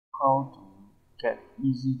how to get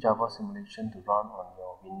easy Java simulation to run on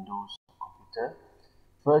your Windows computer.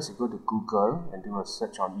 First, you go to Google and do a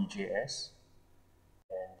search on EJS,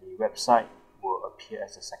 and the website will appear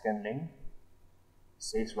as the second link. It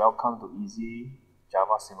says welcome to easy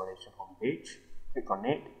Java simulation homepage. Click on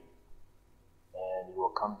it and you will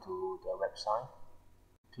come to the website.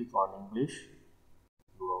 Click on English.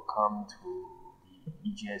 You will come to the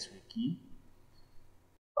EJS wiki.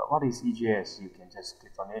 What is EJS? You can just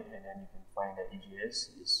click on it and then you can find that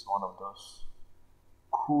EJS is one of those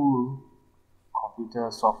cool computer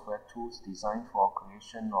software tools designed for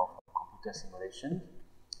creation of computer simulation.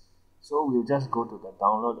 So we'll just go to the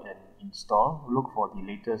download and install. Look for the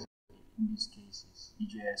latest, in this case is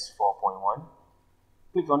EJS 4.1.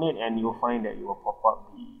 Click on it and you'll find that it will pop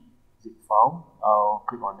up the zip file. I'll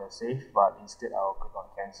click on the save, but instead I'll click on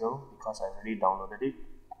cancel because I already downloaded it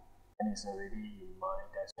and it's already in my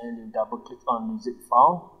desk. And you double click on the zip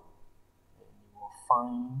file and you will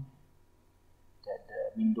find that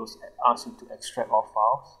the Windows asks you to extract all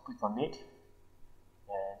files. Click on it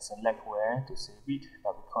and select where to save it,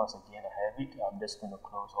 but because again I have it, I'm just going to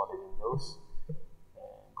close all the windows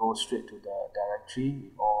and go straight to the directory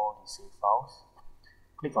with all the save files.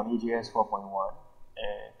 Click on EJS 4.1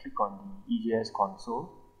 and click on the EJS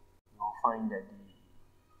console. You will find that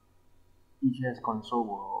the EJS console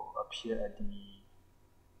will appear at the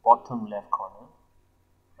bottom left corner.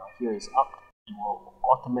 Now here is up. It will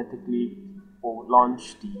automatically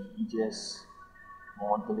launch the EJS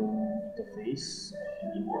modeling interface,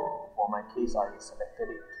 and it will, for my case, I selected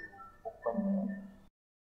it to open.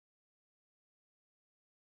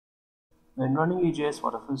 When running EJS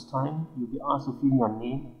for the first time, you'll be asked to fill in your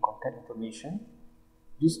name and contact information.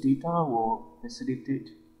 This data will facilitate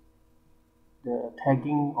the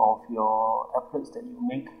tagging of your applets that you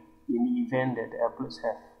make in the event that the applets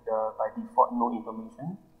have by default no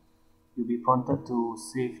information. You'll be prompted to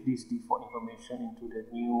save this default information into the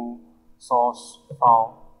new source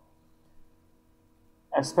file.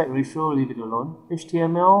 Aspect ratio, leave it alone.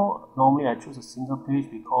 HTML, normally I choose a single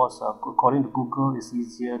page because according to Google, it's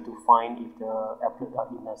easier to find if the applets are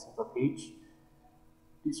in a single page.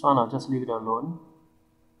 This one I'll just leave it alone.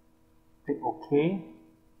 Click OK.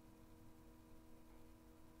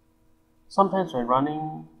 Sometimes when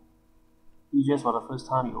running EJS for the first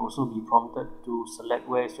time, you'll also be prompted to select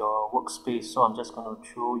where is your workspace. So I'm just going to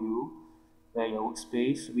show you where your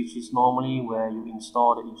workspace, which is normally where you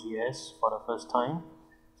install the EJS for the first time.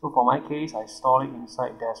 So for my case, I install it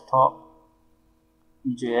inside desktop,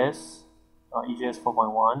 EJS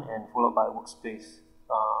 4.1 and followed by workspace.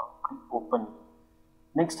 Click open.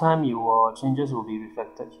 Next time your changes will be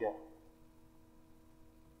reflected here.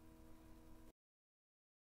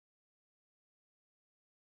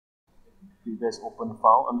 You guys open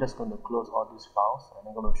file. I'm just going to close all these files and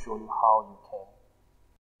I'm going to show you how you can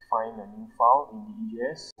find a new file in the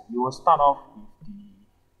EJS. You will start off with the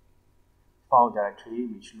file directory,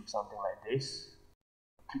 which looks something like this.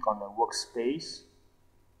 Click on the workspace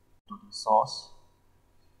to the source.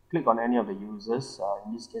 Click on any of the users.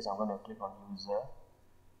 In this case, I'm going to click on user.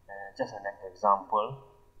 Just an example.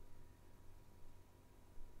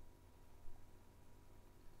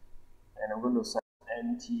 And I'm going to set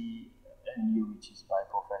NTNU, which is by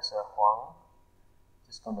Professor Huang.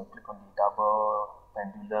 Just going to click on the double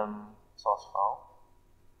pendulum source file.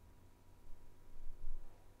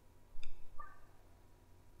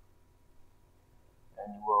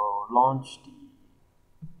 And you will launch the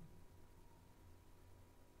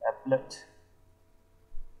applet.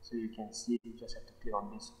 So you can see, you just have to click on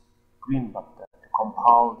this green button to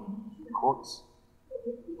compile the codes.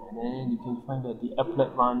 And then you can find that the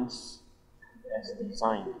applet runs as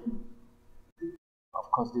designed. Of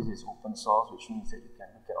course, this is open source, which means that you can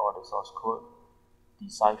look at all the source code,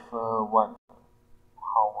 decipher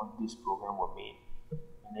how this program was made,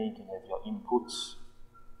 and then you can have your inputs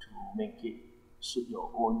to make it suit your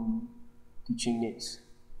own teaching needs.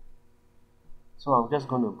 So I'm just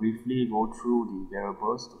going to briefly go through the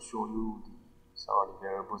variables to show you some of the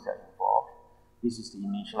variables that are involved. This is the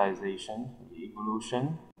initialization, the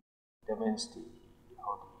evolution, that means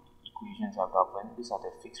how the equations are governed. These are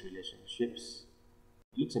the fixed relationships.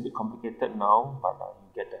 It looks a bit complicated now, but you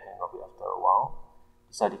get the hang of it after a while.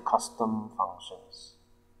 These are the custom functions.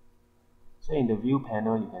 So in the view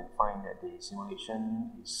panel, you can find that the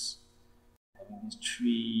simulation is having this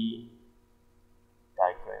tree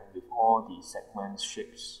diagram with all the segments,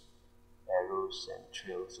 shapes, arrows and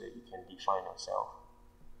trails that you can define yourself.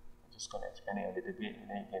 I'm just going to expand it a little bit, and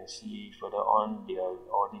then you can see further on there are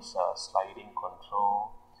all these sliding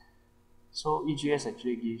control. So EJS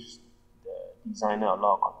actually gives the designer a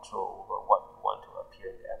lot of control over what you want to appear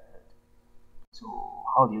in the applet. So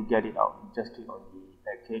how do you get it out? You just click on the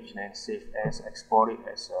package and then save as, export it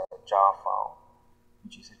as a jar file,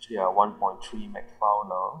 which is actually a 1.3 meg file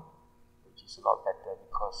now, which is a lot better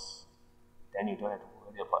because then you don't have to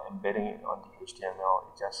worry about embedding it on the HTML.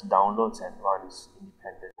 It just downloads and runs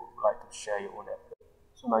independently. If you like to share your own applet.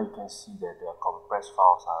 So now you can see that the compressed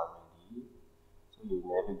files are ready. So you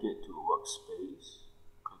navigate to workspace,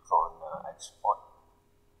 click on export,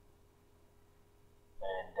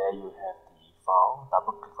 and there you have the file.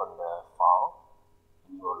 Double click on the file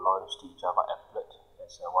and you will launch the Java applet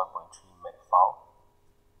as a 1.3 meg file.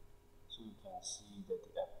 So you can see that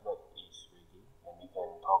the applet is ready and you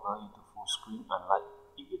can toggle into full screen. Unlike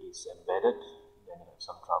if it is embedded, then you have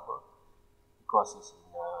some trouble because it's in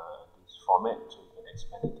this format, so you can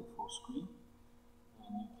expand it to full screen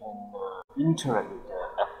and you can interact with the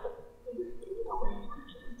applet the way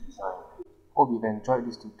it is designed. Hope you've enjoyed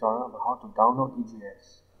this tutorial on how to download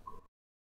EJS.